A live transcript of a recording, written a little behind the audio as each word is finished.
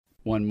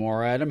One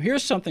more item.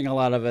 Here's something a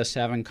lot of us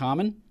have in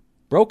common.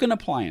 Broken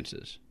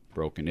appliances.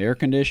 Broken air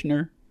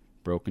conditioner,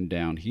 broken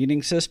down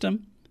heating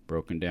system,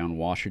 broken down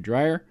washer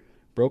dryer,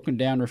 broken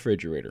down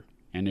refrigerator.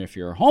 And if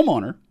you're a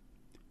homeowner,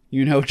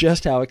 you know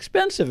just how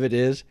expensive it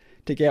is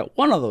to get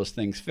one of those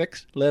things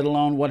fixed, let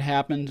alone what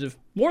happens if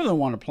more than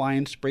one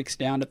appliance breaks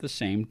down at the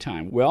same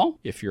time. Well,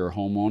 if you're a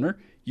homeowner,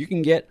 you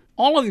can get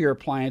all of your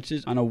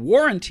appliances on a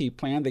warranty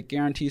plan that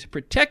guarantees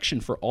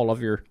protection for all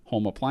of your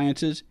home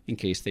appliances in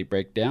case they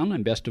break down.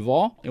 And best of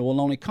all, it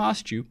will only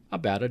cost you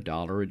about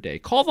 $1 a day.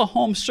 Call the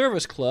Home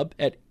Service Club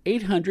at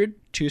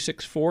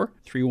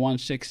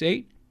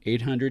 800-264-3168,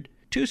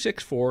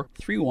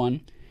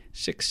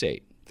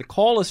 800-264-3168. The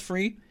call is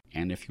free,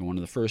 and if you're one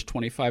of the first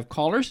 25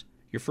 callers,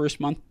 your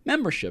first month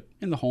membership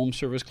in the Home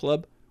Service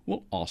Club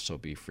will also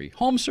be free.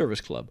 Home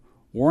Service Club,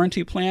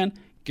 warranty plan,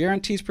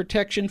 guarantees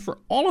protection for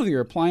all of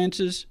your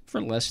appliances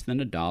for less than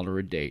 $1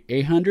 a day.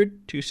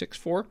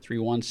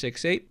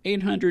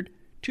 800-264-3168,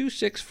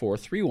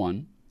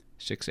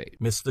 800-264-3168.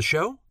 Miss the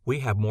show? We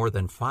have more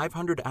than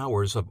 500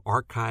 hours of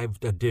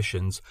archived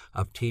editions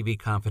of TV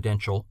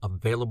Confidential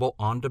available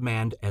on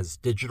demand as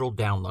digital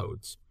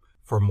downloads.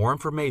 For more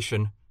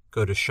information,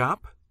 go to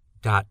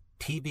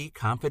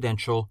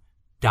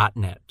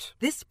shop.tvconfidential.net.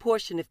 This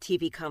portion of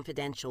TV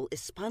Confidential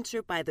is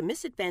sponsored by The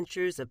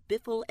Misadventures of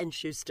Biffle and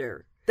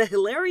Schuster, the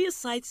hilarious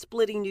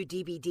side-splitting new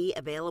DVD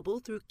available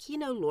through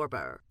Kino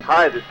Lorber.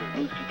 Hi, this is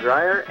Lucy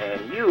Dreyer,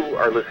 and you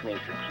are listening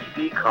to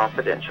TV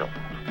Confidential.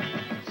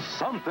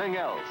 Something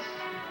Else,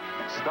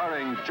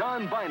 starring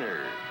John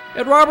Byner.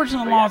 Ed Robertson,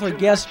 along with our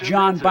guest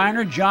John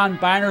Byner. John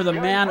Byner, the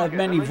man of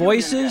many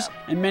voices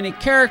and many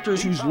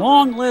characters whose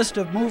long list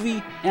of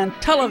movie and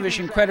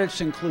television credits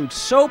includes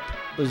Soap,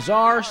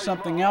 Bizarre,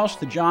 Something Else,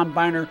 The John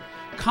Byner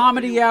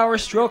Comedy Hour,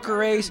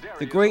 Stroker Ace,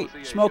 The Great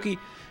Smoky,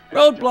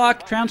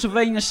 Roadblock,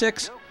 Transylvania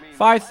 6,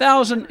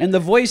 5000, and the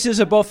voices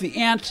of both the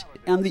Ant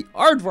and the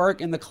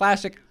Aardvark in the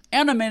classic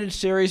animated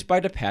series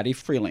by DePatie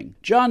Freeling.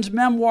 John's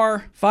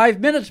memoir, 5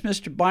 Minutes,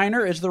 Mr.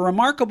 Byner, is the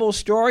remarkable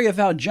story of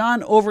how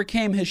John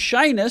overcame his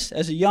shyness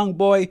as a young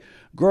boy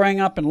growing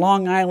up in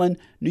Long Island,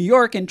 New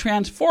York, and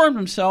transformed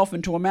himself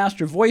into a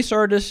master voice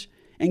artist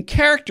and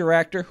character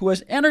actor who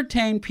has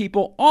entertained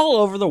people all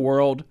over the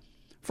world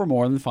for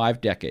more than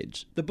 5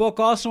 decades. The book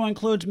also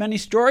includes many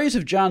stories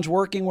of John's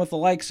working with the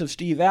likes of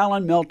Steve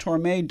Allen, Mel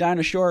Torme,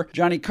 Dinah Shore,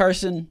 Johnny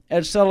Carson,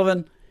 Ed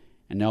Sullivan,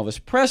 and Elvis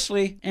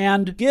Presley,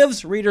 and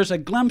gives readers a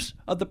glimpse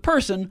of the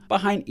person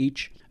behind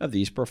each of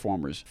these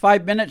performers.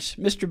 5 Minutes,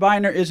 Mr.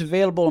 Byner is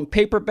available in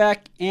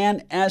paperback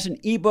and as an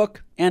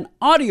ebook and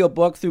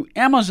audiobook through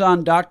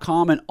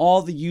Amazon.com and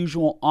all the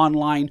usual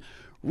online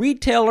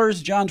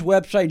retailers. John's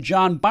website,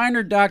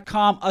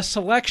 johnbyner.com. A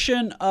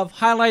selection of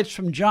highlights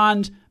from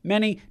John's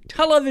many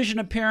television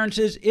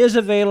appearances is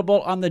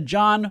available on the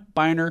John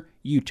Byner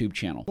YouTube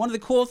channel. One of the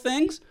cool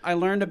things I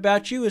learned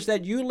about you is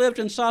that you lived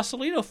in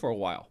Sausalito for a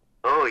while.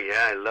 Oh,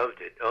 yeah, I loved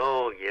it.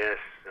 Oh, yes.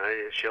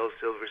 Shel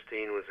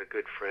Silverstein was a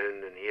good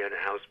friend, and he had a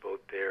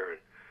houseboat there.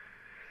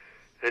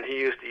 And he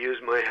used to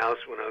use my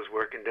house when I was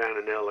working down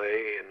in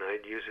L.A., and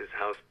I'd use his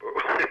houseboat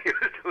when he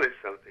was doing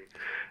something.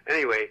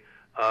 Anyway,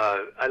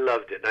 I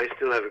loved it. And I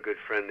still have a good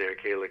friend there,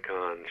 Kayla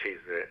Khan.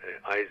 She's the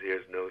eyes,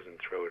 ears, nose, and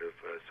throat of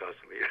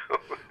Sausalito.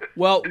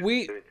 Well,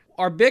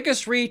 our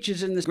biggest reach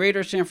is in the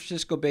greater San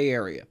Francisco Bay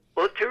Area.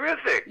 Well,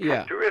 terrific.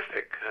 Yeah.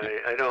 Terrific.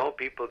 I hope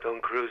people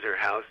don't cruise her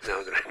house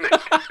now that I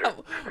mentioned her.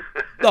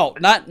 No,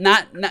 not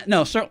now. Not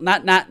now.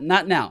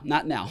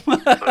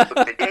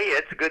 Yeah,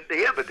 it's a good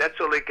thing. Yeah, but that's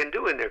all they can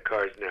do in their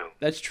cars now.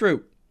 That's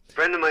true. A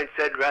friend of mine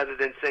said rather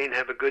than saying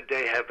have a good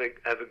day, have a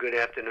good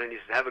afternoon, he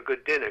said have a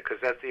good dinner, because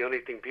that's the only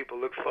thing people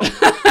look for.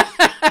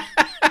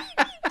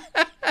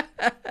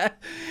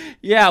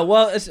 Yeah,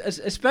 well,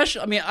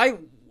 especially, I mean, I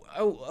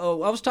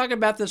was talking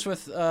about this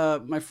with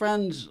my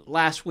friends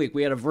last week.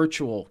 We had a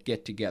virtual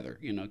get-together,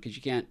 because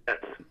you can't,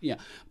 yeah.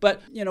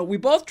 But, we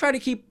both try to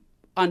keep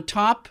on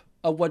top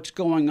of what's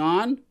going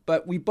on,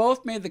 but we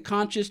both made the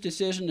conscious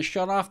decision to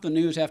shut off the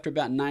news after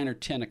about 9 or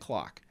 10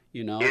 o'clock,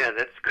 Yeah,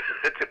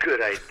 that's a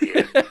good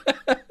idea.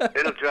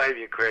 It'll drive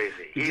you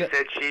crazy. He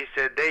said, she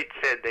said, they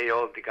said, they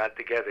all got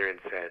together and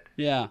said.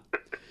 Yeah.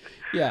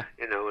 Yeah.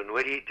 And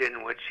what he did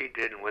and what she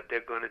did and what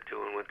they're going to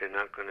do and what they're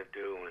not going to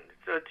do. And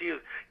so it's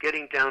you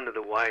getting down to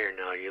the wire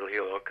now. You'll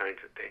hear all kinds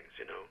of things,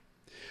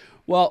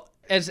 Well,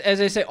 as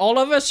I say, all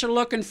of us are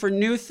looking for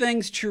new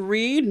things to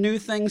read, new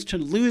things to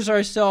lose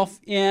ourselves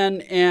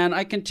in. And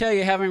I can tell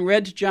you, having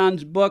read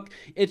John's book,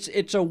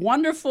 it's a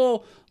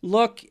wonderful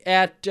look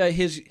at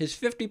his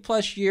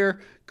 50-plus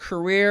year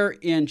career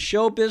in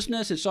show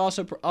business. It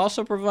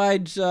also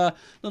provides a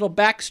little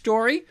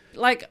backstory.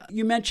 Like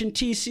you mentioned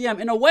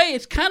TCM. In a way,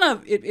 it's kind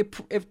of it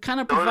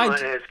kind of provides. I want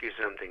to ask you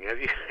something. Have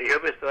you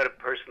ever thought of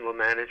personal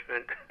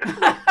management?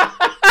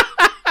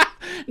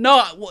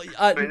 No.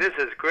 I mean, this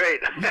is great.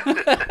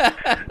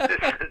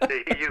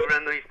 You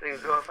run these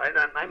things off. I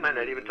might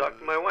not even talk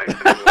to my wife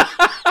anymore.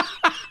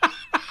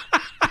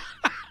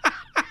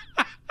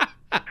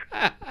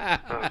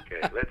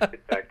 Okay, let's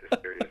get back to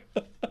serious.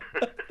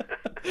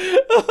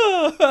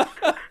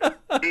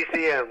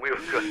 DCM, we were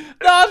good.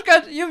 No, it's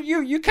good.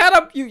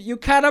 You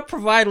kind of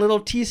provide little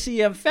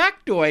TCM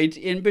factoids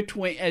in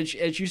between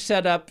as you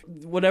set up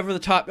whatever the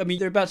top. I mean,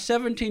 there are about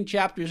 17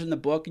 chapters in the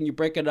book, and you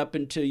break it up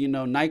into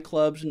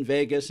nightclubs and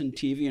Vegas and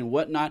TV and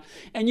whatnot,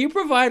 and you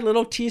provide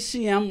little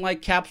TCM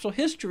like capsule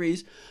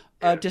histories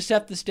to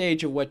set the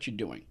stage of what you're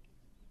doing.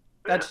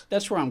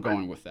 That's where I'm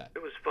going with that.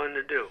 It was fun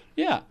to do.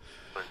 Yeah.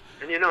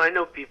 And I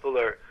know people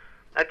are.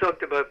 I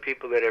talked about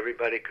people that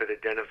everybody could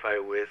identify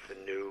with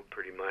and knew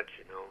pretty much,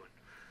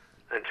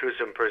 and threw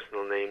some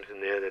personal names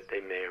in there that they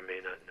may or may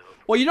not know.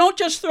 Well, you don't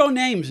just throw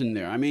names in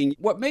there. I mean,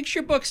 what makes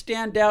your book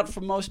stand out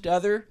from most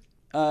other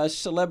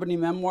celebrity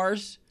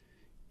memoirs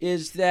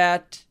is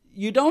that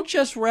you don't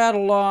just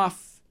rattle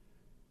off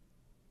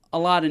a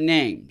lot of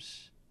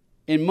names.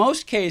 In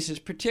most cases,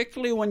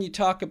 particularly when you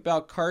talk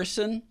about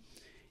Carson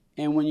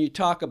and when you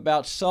talk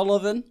about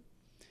Sullivan,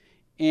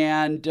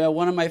 and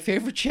one of my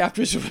favorite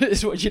chapters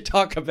is when you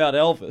talk about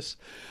Elvis.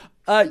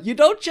 You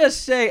don't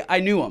just say, I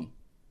knew him,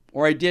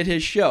 or I did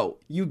his show.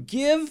 You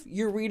give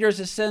your readers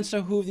a sense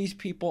of who these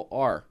people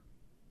are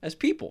as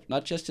people,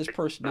 not just as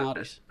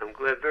personalities. I'm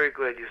very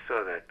glad you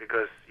saw that,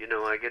 because,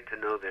 I get to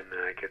know them,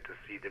 and I get to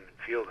see them and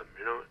feel them,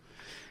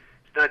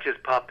 It's not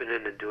just popping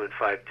in and doing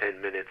 5-10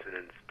 minutes and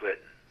then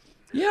splitting.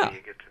 Yeah. You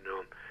get to know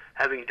them.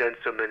 Having done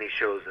so many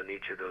shows on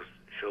each of those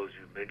shows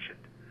you mentioned,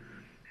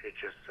 it's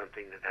just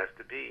something that has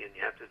to be, and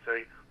you have to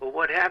say, well,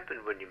 what happened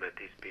when you met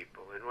these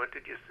people, and what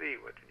did you see,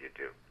 what did you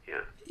do?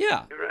 Yeah.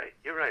 Yeah.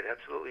 You're right,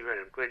 absolutely right.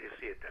 I'm glad you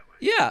see it that way.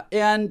 Yeah,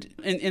 and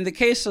in the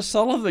case of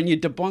Sullivan, you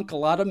debunk a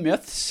lot of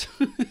myths.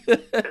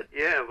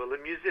 Yeah, well, the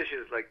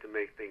musicians like to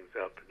make things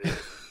up.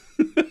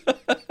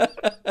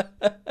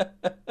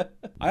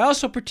 I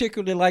also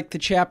particularly like the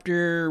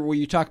chapter where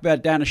you talk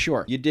about Dinah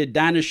Shore. You did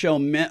Dinah's show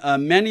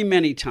many,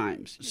 many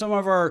times. Some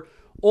of our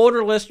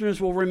older listeners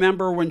will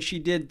remember when she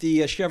did the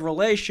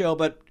Chevrolet show,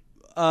 but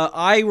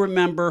I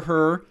remember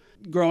her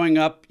growing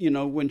up,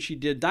 when she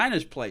did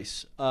Dinah's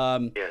Place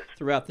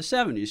throughout the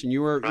 70s, and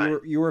you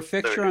were a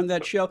fixture on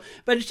that show.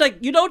 But it's like,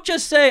 you don't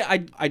just say,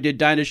 I did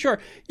Dinah Shore.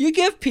 You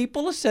give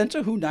people a sense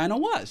of who Dinah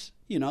was,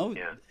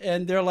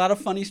 and there are a lot of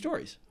funny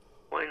stories.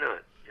 Why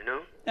not,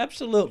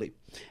 Absolutely.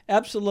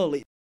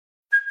 Absolutely.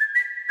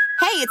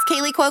 Hey, it's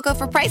Kaylee Cuoco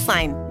for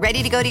Priceline.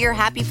 Ready to go to your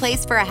happy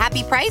place for a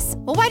happy price?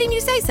 Well, why didn't you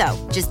say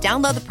so? Just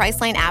download the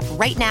Priceline app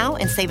right now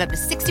and save up to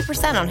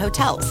 60% on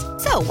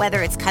hotels. So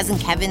whether it's Cousin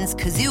Kevin's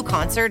Kazoo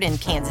Concert in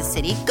Kansas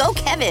City, go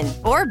Kevin,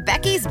 or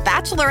Becky's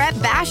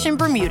Bachelorette Bash in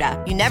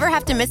Bermuda, you never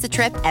have to miss a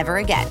trip ever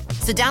again.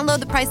 So download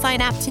the Priceline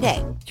app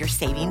today. Your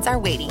savings are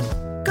waiting.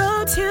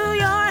 Go to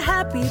your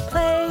happy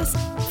place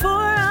for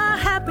a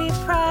happy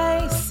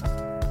price.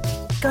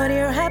 Go to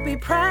your happy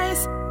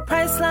price,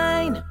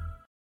 Priceline.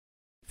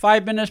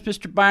 5 Minutes,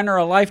 Mr. Byner,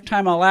 A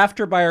Lifetime of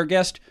Laughter by our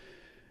guest,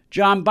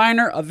 John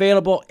Byner,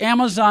 available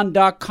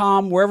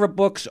Amazon.com, wherever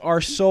books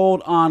are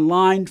sold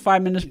online.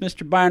 5 Minutes,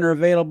 Mr. Byner,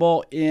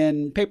 available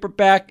in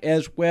paperback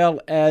as well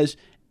as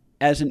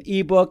an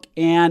ebook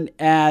and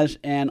as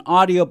an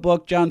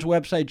audiobook. John's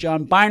website,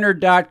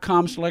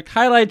 johnbyner.com. Select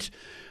highlights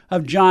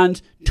of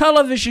John's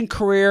television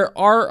career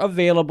are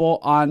available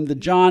on the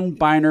John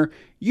Byner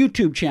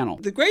YouTube channel.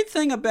 The great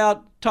thing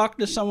about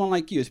talking to someone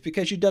like you is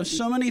because you've done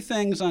so many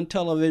things on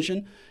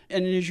television,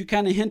 and as you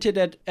kind of hinted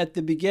at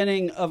the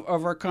beginning of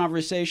our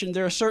conversation,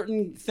 there are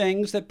certain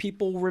things that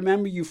people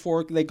remember you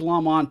for, they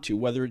glom onto,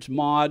 whether it's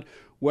Maude,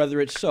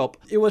 whether it's Soap.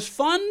 It was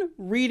fun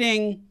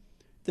reading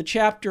the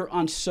chapter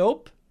on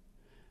Soap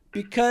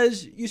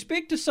because you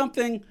speak to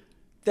something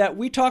that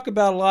we talk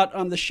about a lot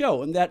on the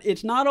show, and that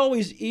it's not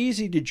always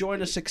easy to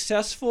join a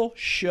successful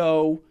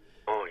show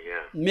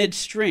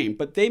midstream,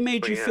 but they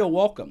made you feel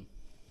welcome.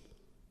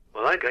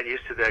 Well, I got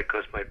used to that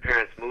because my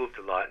parents moved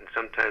a lot, and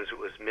sometimes it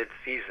was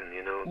mid-season,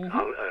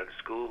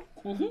 school.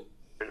 Mm-hmm.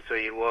 And so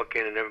you walk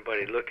in and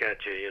everybody look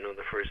at you,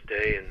 the first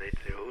day, and they'd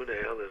say, who the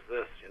hell is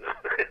this,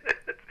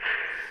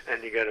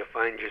 And you got to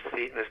find your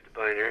seat, Mr.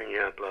 Byner,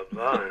 and blah,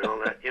 blah, and all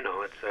that.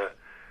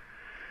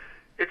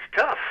 It's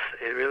tough.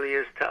 It really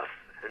is tough.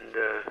 And,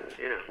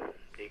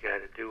 you got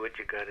to do what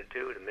you got to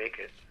do to make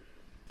it.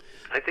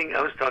 I think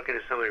I was talking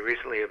to somebody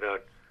recently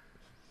about,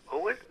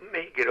 what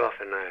made you get off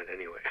on that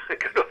anyway? I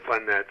got off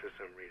on that for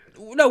some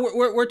reason. No,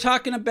 we're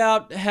talking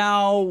about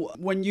how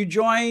when you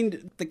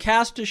joined the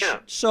cast of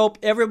Soap,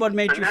 everyone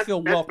made you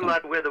feel welcome.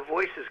 That's a lot where the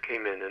voices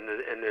came in, and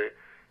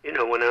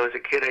when I was a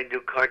kid, I'd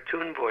do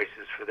cartoon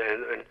voices for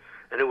them,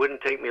 and it wouldn't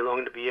take me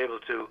long to be able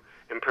to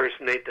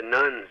impersonate the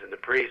nuns and the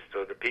priests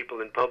or the people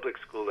in public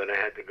school that I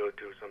had to go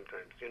to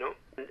sometimes,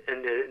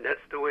 And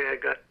that's the way I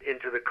got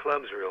into the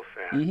clubs real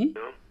fast, Mm-hmm.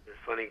 The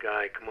funny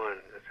guy, come on,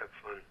 let's have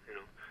fun,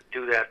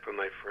 do that for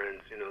my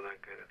friends, that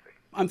kind of thing.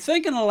 I'm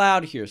thinking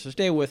aloud here, so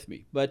stay with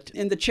me. But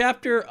in the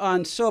chapter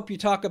on Soap, you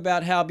talk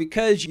about how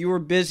because you were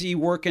busy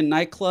working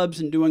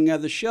nightclubs and doing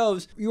other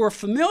shows, you were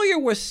familiar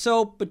with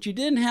Soap, but you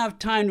didn't have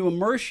time to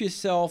immerse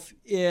yourself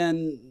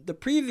in the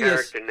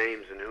previous... Character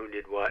names and who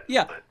did what.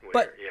 Yeah,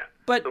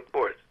 but of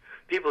course.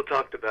 People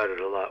talked about it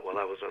a lot while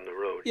I was on the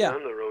road. Yeah.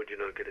 On the road, you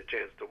don't get a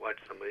chance to watch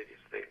some of these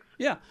things.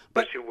 Yeah.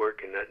 But you're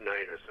working that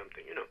night or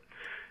something,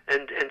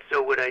 And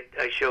so when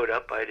I showed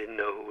up, I didn't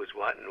know who was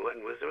what and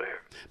was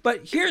where.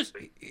 But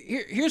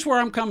here's where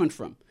I'm coming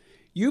from.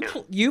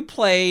 You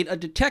played a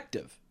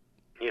detective.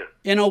 Yeah.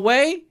 In a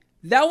way,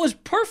 that was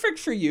perfect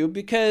for you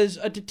because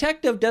a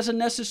detective doesn't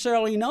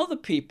necessarily know the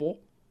people.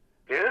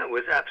 Yeah, it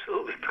was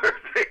absolutely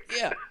perfect.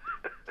 Yeah.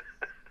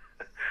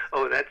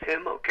 Oh, that's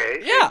him?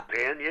 Okay. Yeah.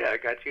 Dan, yeah, I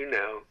got you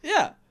now.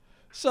 Yeah.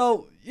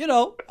 So,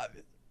 of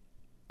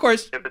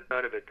course. Never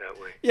thought of it that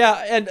way.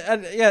 Yeah, and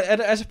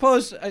I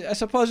suppose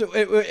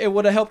it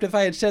would have helped if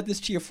I had said this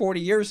to you 40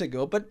 years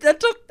ago, but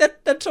that's all right.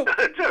 That's all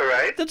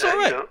right. That's all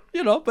right.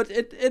 But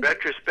it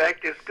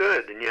retrospect is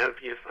good, and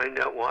you find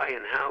out why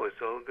and how.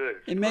 It's all good.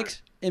 It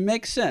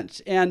makes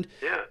sense, and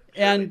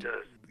it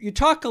does. You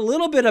talk a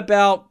little bit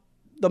about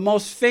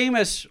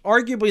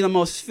arguably the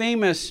most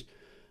famous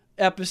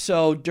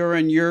episode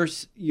during your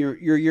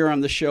year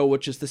on the show,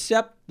 which is the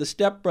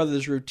Step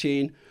Brothers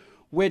routine,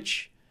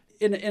 which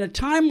in a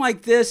time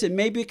like this, it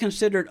may be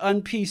considered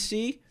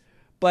un-PC,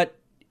 but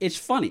it's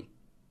funny.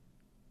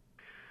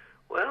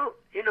 Well,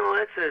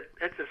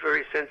 that's a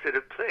very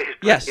sensitive place.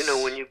 But, yes.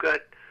 When you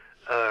got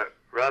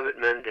Robert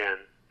Mandan,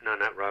 no,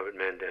 not Robert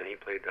Mandan, he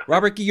played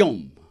Robert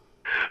Guillaume.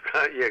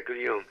 Yeah,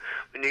 Guillaume.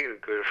 When you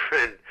got a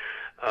friend,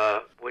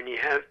 when you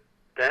have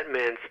that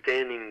man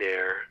standing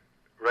there,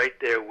 right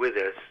there with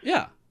us,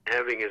 yeah,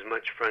 having as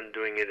much fun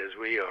doing it as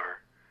we are,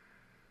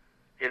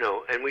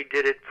 and we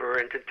did it for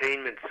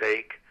entertainment's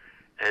sake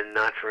and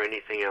not for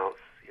anything else,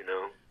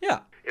 Yeah.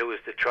 It was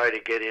to try to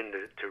get in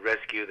to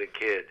rescue the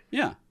kid.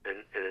 Yeah. And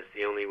it's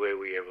the only way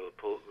we were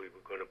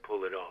going to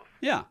pull it off.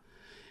 Yeah.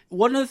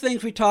 One of the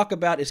things we talk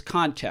about is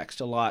context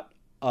a lot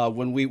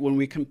when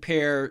we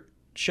compare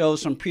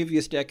shows from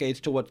previous decades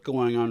to what's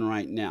going on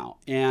right now.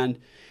 And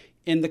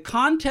in the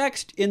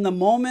context, in the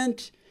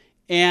moment,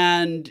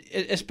 and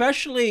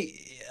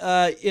especially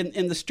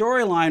in the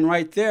storyline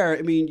right there,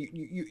 I mean,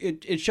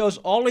 it shows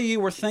all of you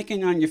were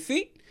thinking on your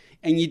feet,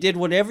 and you did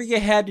whatever you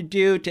had to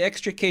do to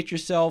extricate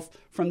yourself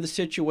from the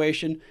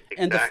situation.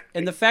 Exactly.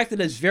 And the fact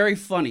that it's very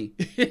funny,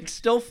 it's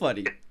still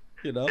funny,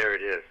 There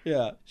it is.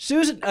 Yeah,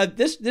 Susan.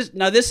 This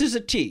is a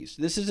tease.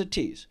 This is a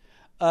tease.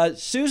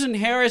 Susan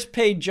Harris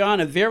paid John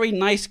a very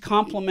nice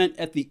compliment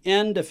at the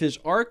end of his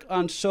arc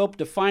on Soap.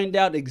 To find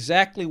out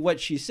exactly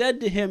what she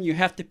said to him, you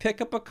have to pick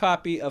up a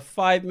copy of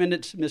 5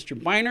 Minutes, Mr.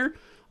 Byner,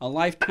 A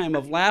Lifetime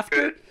of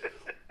Laughter,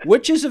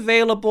 which is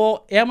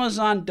available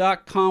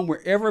Amazon.com,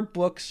 wherever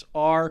books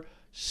are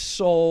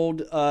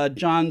sold.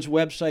 John's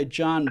website,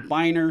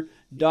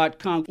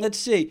 johnbyner.com. Let's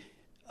see.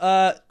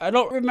 I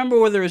don't remember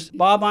whether it's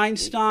Bob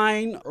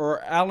Einstein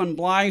or Alan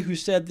Bly who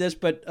said this,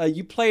 but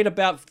you played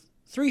about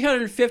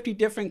 350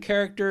 different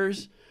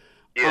characters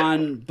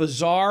on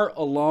Bizarre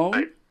alone.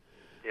 Right.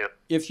 Yep.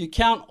 If you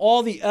count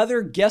all the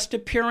other guest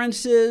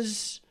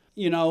appearances,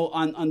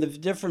 on the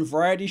different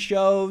variety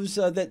shows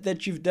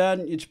that you've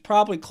done, it's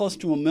probably close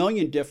to 1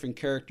 million different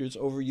characters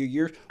over your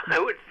years. I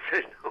would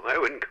say no. I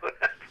wouldn't go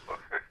that far.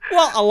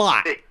 Well, a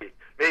lot.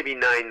 Maybe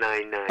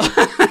 999.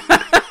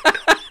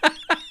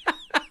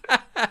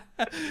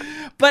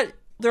 But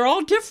they're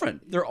all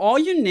different. They're all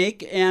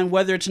unique, and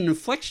whether it's an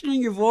inflection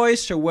in your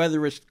voice or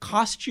whether it's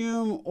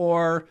costume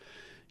or,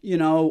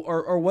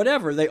 or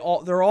whatever, they're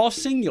all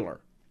singular.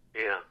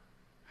 Yeah.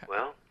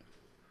 Well,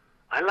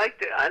 I like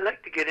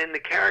to get in the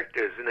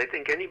characters, and I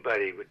think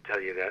anybody would tell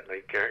you that,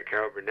 like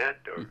Carol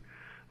Burnett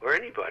or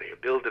anybody, or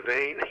Bill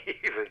Devane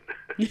even.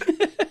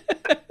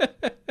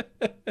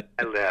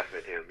 I laugh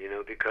at him,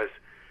 because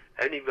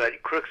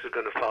crooks are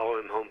going to follow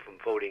him home from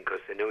voting because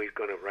they know he's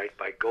going to write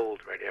by gold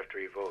right after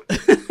he votes.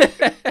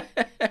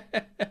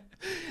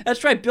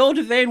 That's right. Bill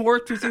Devane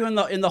worked with you in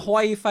the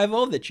Hawaii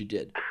Five-0 that you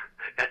did.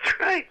 That's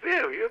right.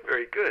 Yeah, you're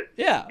very good.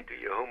 Yeah. You do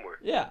your homework.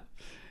 Yeah.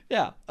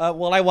 Yeah.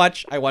 Well, I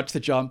watch the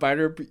John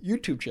Byner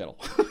YouTube channel.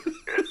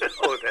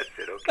 Oh, that's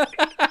it. Okay.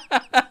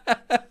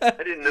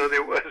 I didn't know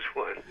there was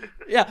one.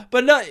 Yeah,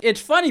 but no,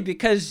 it's funny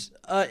because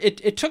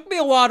it took me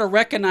a while to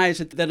recognize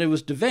that it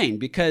was Devane,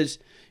 because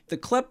the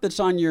clip that's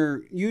on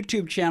your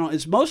YouTube channel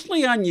is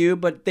mostly on you,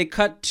 but they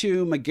cut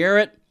to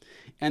McGarrett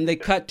and they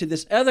cut to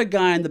this other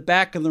guy in the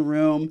back of the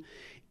room.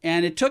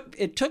 And it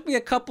took me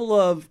a couple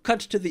of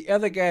cuts to the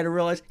other guy to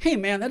realize, hey,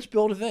 man, that's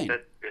Bill Devane.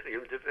 That's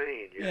Bill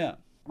Devane, yeah.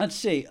 Let's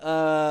see.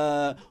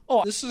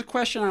 This is a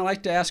question I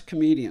like to ask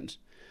comedians.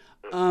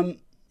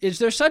 Is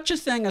there such a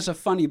thing as a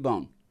funny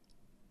bone?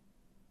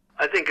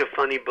 I think a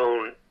funny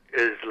bone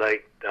is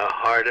like the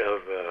heart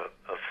of a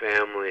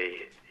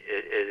family.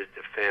 It is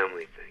the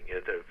family thing.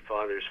 The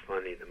father's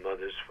funny, the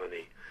mother's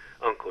funny,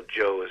 Uncle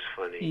Joe is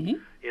funny. Mm-hmm.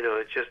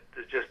 It's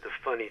just a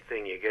funny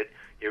thing.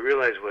 You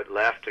realize what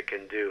laughter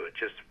can do. It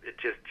just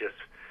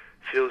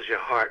fills your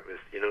heart with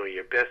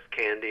your best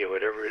candy or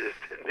whatever it is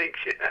that makes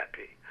you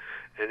happy.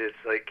 And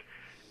it's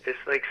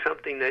like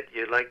something that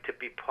you like to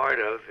be part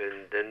of,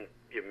 and then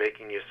you're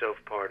making yourself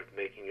part of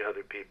making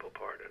other people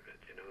part of it.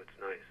 It's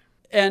nice.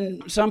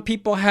 And some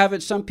people have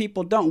it, some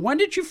people don't. When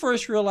did you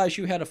first realize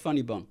you had a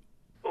funny bone?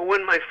 Well,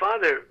 when my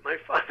father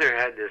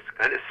had this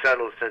kind of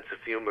subtle sense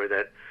of humor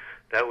that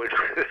would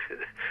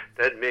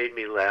that made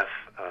me laugh.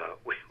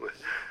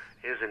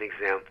 Here's an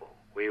example.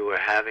 We were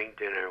having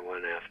dinner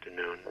one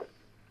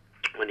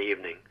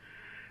evening,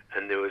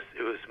 and it was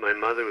my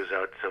mother was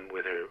out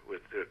with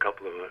a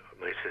couple of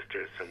my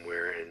sisters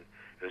somewhere, and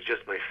it was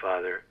just my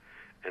father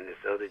and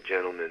this other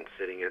gentleman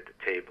sitting at the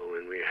table,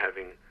 and we were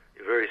having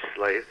very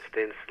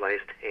thin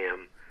sliced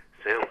ham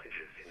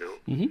sandwiches,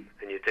 Mm-hmm.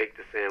 And you take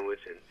the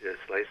sandwich and a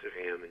slice of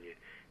ham, and you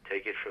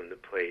take it from the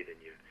plate, and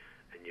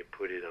you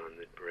put it on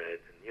the bread,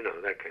 and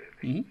that kind of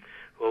thing. Mm-hmm.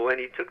 Well, when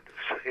he took the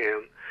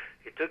ham,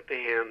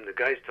 the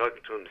guy's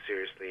talking to him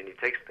seriously, and he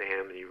takes the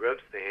ham and he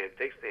rubs the ham,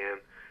 takes the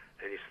ham,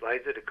 and he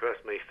slides it across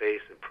my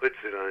face and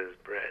puts it on his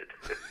bread.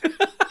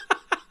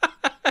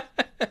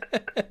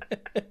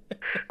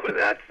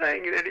 Without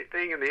saying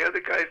anything, and the other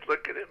guy's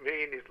looking at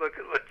me, and he's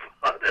looking at my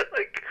father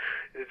like,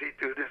 does he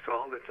do this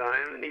all the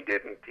time? And he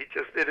didn't. He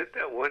just did it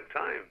that one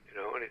time,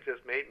 and it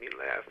just made me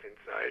laugh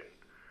inside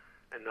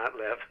and not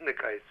laugh in the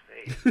guy's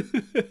face.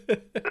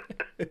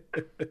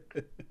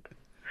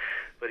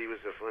 But he was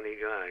a funny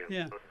guy.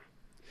 Yeah.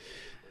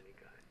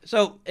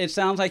 So it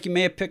sounds like you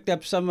may have picked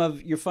up some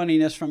of your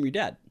funniness from your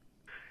dad.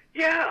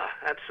 Yeah,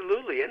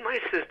 absolutely. And my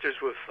sisters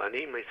were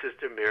funny. My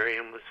sister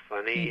Miriam was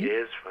funny,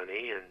 is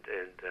funny, and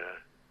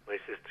my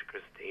sister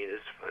Christine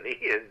is funny,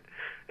 and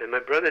my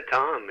brother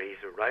Tom,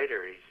 he's a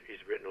writer.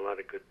 He's written a lot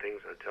of good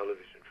things on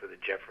television for the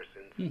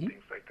Jeffersons and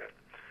things like that,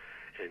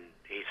 and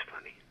he's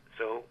funny.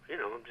 So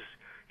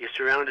you're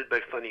surrounded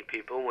by funny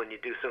people. When you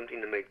do something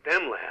to make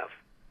them laugh,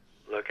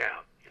 look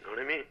out. You know what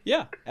I mean?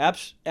 Yeah,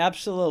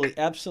 absolutely.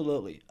 Of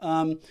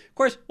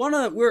course,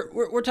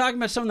 we're talking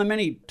about some of the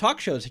many talk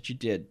shows that you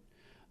did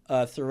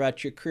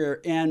throughout your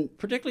career, and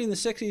particularly in the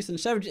 60s and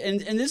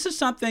 70s. And this is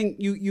something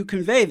you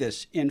convey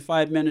this in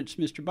 5 Minutes,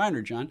 Mr.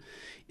 Byner, John,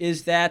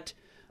 is that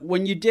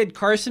when you did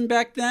Carson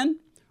back then,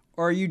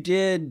 or you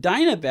did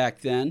Dinah back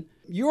then,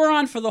 you were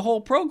on for the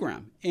whole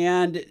program.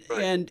 And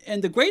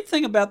the great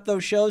thing about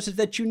those shows is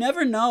that you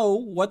never know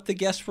what the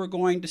guests were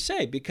going to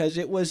say, because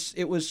it was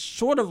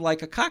sort of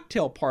like a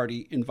cocktail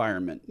party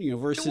environment,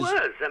 versus. It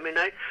was. I mean,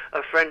 a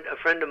friend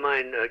of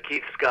mine,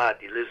 Keith Scott,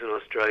 he lives in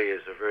Australia,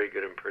 is a very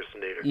good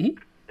impersonator. Mm-hmm.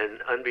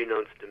 And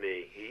unbeknownst to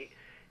me,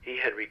 he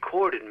had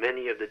recorded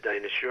many of the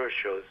Dinah Shore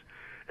shows,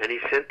 and he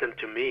sent them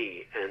to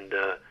me, and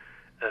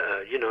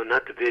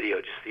not the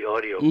video, just the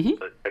audio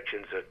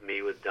sections of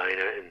me with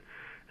Dinah,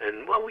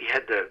 and we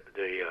had the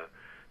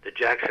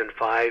Jackson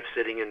 5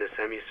 sitting in the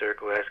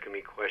semicircle asking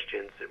me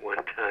questions at one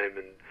time,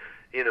 and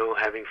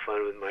having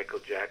fun with Michael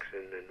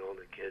Jackson and all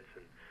the kids,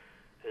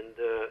 and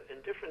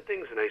different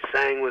things. And I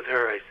sang with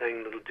her. I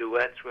sang little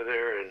duets with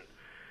her, and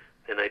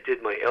I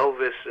did my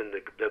Elvis, and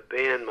the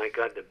band. My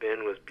God, the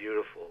band was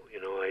beautiful.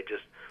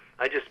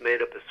 I just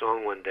made up a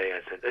song one day.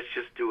 I said, let's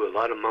just do a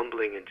lot of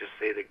mumbling and just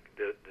say the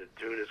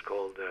tune is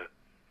called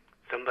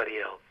Somebody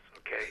Else.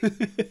 Okay.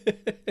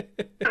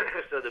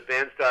 So the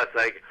band starts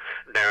like,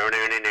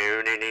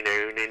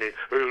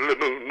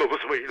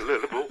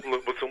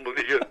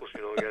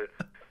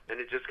 and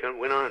it just kind of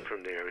went on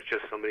from there. It was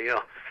just somebody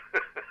else.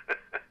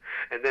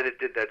 And then it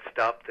did that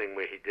stop thing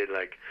where he did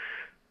like,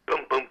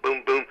 boom, boom,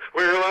 boom, boom.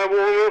 Well, I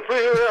wanna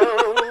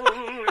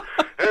feel,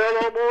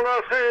 hello,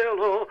 wanna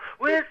hello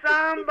with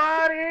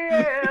somebody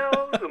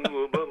else.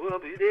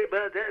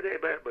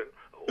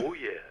 Oh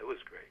yeah, it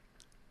was great.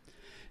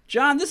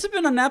 John, this has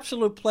been an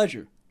absolute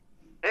pleasure.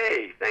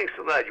 Hey, thanks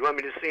a lot. You want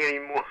me to sing any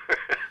more?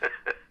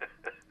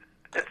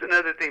 That's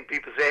another thing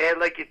people say. Hey, I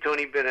like you,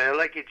 Tony Bennett. I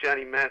like you,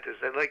 Johnny Mathis.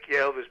 I like you,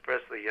 Elvis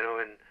Presley,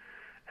 and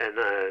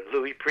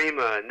Louis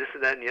Prima, and this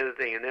and that and the other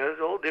thing. And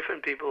there's all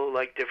different people who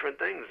like different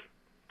things,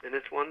 and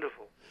it's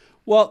wonderful.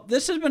 Well,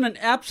 this has been an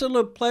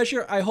absolute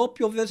pleasure. I hope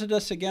you'll visit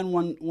us again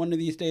one of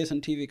these days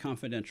on TV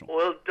Confidential.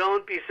 Well,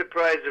 don't be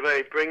surprised if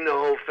I bring the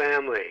whole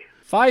family.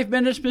 5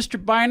 Minutes,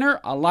 Mr. Byner,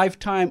 A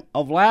Lifetime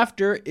of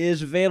Laughter,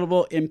 is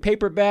available in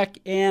paperback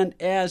and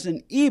as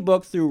an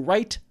ebook through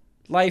Right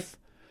Life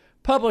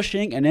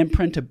Publishing, an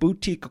imprint of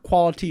boutique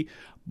quality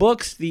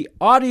books. The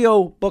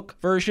audio book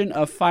version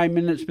of 5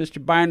 Minutes,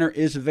 Mr. Byner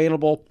is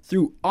available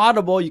through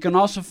Audible. You can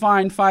also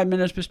find 5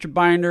 Minutes, Mr.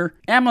 Byner,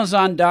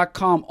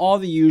 Amazon.com, all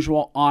the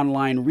usual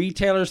online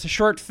retailers. The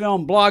short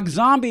film Blog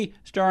Zombie,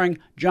 starring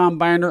John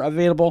Byner,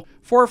 available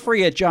for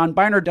free at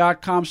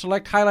johnbyner.com.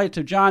 Select highlights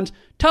of John's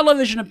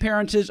television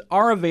appearances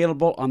are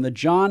available on the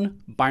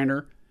John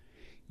Byner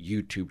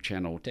YouTube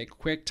channel. We'll take a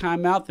quick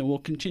time out, then we'll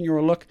continue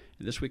our look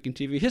at This Week in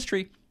TV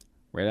History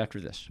right after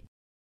this.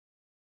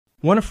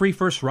 Want a free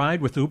first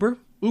ride with Uber?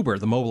 Uber,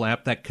 the mobile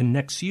app that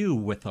connects you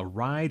with a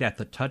ride at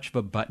the touch of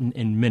a button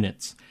in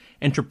minutes.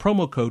 Enter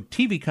promo code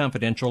TV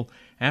Confidential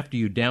after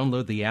you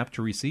download the app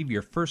to receive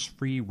your first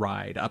free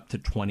ride up to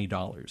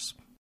 $20.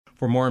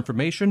 For more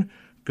information,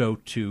 go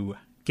to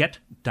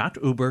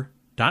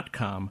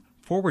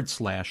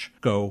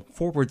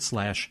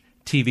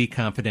get.uber.com/go/TV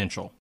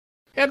Confidential.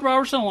 Ed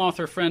Robertson,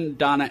 author friend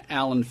Donna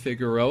Allen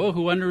Figueroa,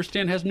 who I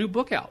understand has a new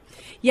book out.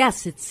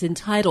 Yes, it's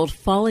entitled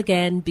Fall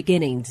Again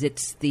Beginnings.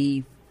 It's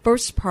the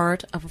first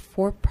part of a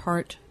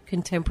 4-part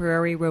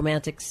contemporary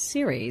romantic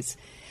series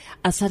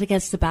set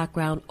against the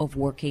background of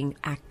working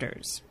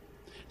actors.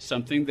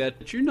 Something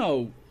that you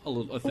know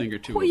a thing or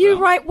two Well, about. you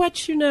write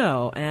what you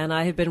know, and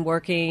I have been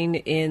working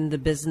in the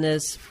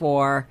business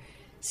for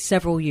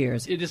several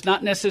years. It is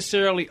not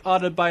necessarily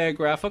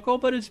autobiographical,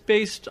 but it's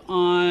based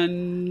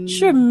on...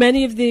 Sure,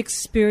 many of the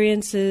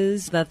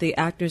experiences that the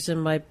actors in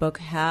my book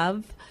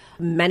have,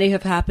 many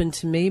have happened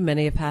to me,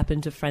 many have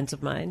happened to friends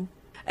of mine.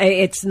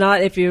 It's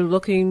not, if you're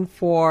looking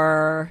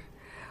for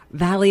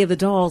Valley of the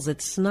Dolls,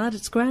 it's not,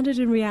 it's grounded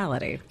in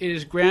reality. It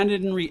is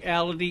grounded in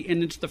reality,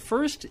 and it's the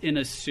first in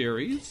a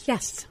series.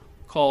 Yes.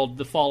 Called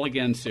the Fall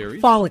Again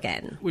series. Fall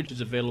Again. Which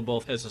is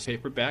available as a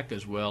paperback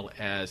as well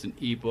as an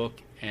ebook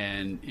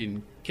and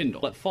in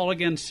Kindle at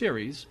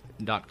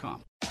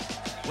fallagainseries.com.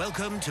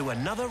 Welcome to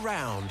another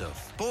round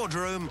of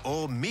Boardroom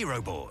or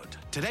Miro Board.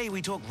 Today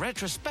we talk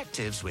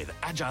retrospectives with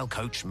Agile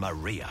coach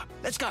Maria.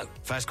 Let's go.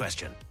 First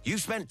question.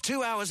 You've spent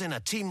 2 hours in a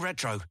team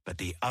retro, but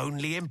the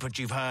only input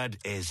you've heard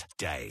is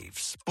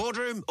Dave's.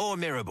 Boardroom or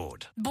Miro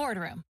Board?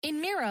 Boardroom.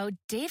 In Miro,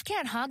 Dave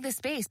can't hog the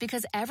space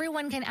because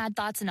everyone can add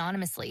thoughts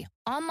anonymously,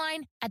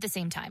 online, at the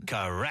same time.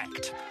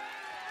 Correct.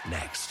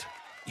 Next.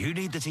 You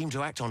need the team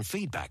to act on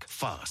feedback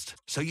fast,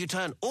 so you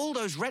turn all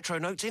those retro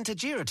notes into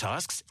Jira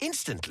tasks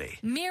instantly.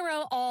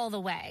 Miro all the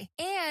way.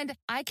 And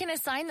I can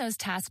assign those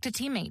tasks to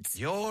teammates.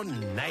 You're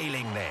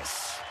nailing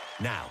this.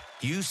 Now,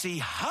 you see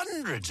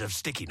hundreds of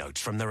sticky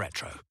notes from the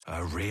retro.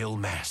 A real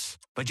mess.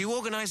 But you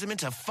organize them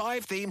into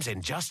 5 themes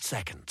in just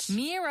seconds.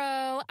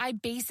 Miro, I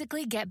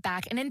basically get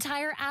back an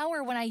entire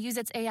hour when I use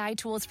its AI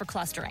tools for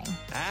clustering.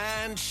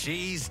 And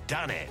she's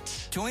done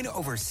it. Join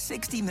over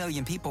 60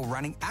 million people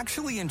running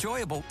actually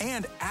enjoyable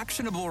and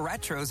actionable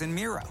retros in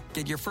Miro.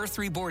 Get your first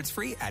 3 boards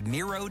free at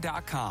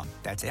Miro.com.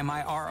 That's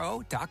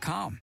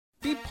Miro.com.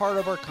 Be part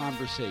of our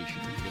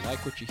conversation. If you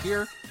like what you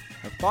hear,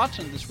 have thoughts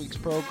on this week's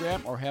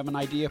program, or have an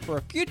idea for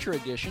a future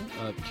edition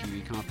of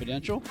TV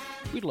Confidential,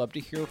 we'd love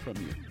to hear from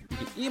you. You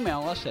can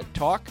email us at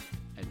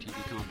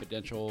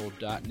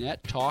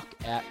talk@tvconfidential.net,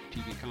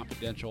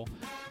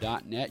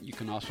 talk@tvconfidential.net. You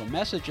can also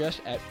message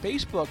us at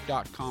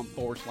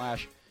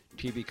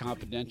facebook.com/TV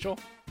Confidential,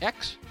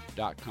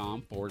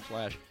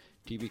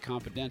 x.com/TV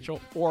Confidential,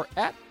 or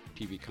at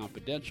TV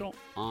Confidential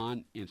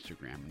on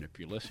Instagram. And if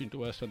you're listening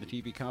to us on the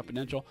TV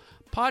Confidential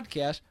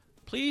podcast,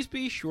 please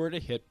be sure to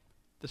hit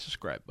the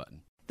subscribe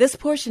button. This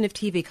portion of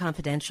TV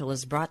Confidential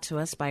is brought to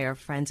us by our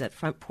friends at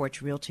Front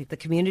Porch Realty, the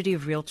community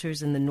of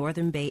realtors in the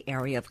Northern Bay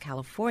area of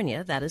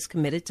California that is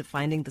committed to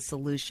finding the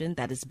solution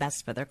that is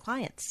best for their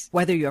clients.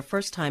 Whether you're a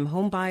first-time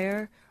home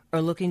buyer or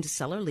looking to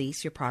sell or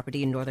lease your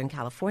property in Northern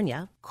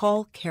California,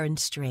 call Karen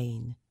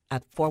Strain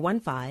at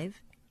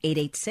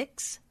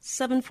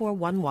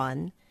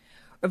 415-886-7411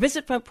 or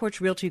visit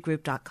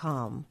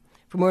frontporchrealtygroup.com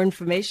for more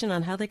information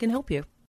on how they can help you.